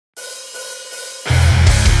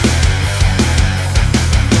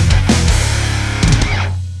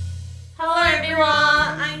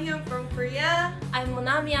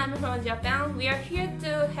from Japan. We are here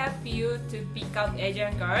to help you to pick up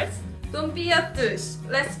Asian girls. Don't be a douche.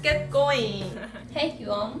 Let's get going. Hey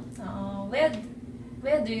Hyun,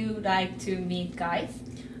 where do you like to meet guys?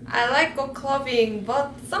 I like go clubbing,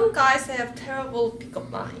 but some guys have terrible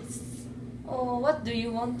pickup lines. Oh, what do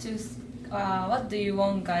you want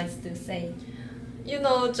guys to say? You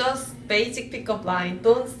know, just basic pickup line.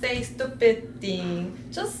 Don't say stupid thing.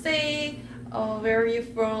 Just say, where are you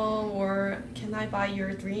from? Or can I buy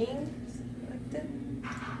your drink? Like that.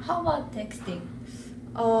 How about texting?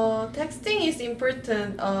 Texting is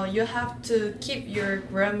important. You have to keep your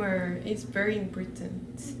grammar. It's very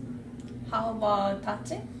important. How about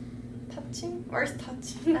touching? Touching? Where's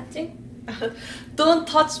touching? Touching? Don't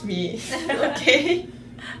touch me. Okay?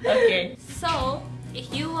 Okay. So,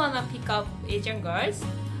 if you wanna pick up Asian girls,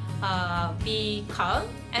 be calm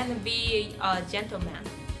and be a gentleman.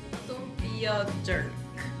 Don't be a jerk.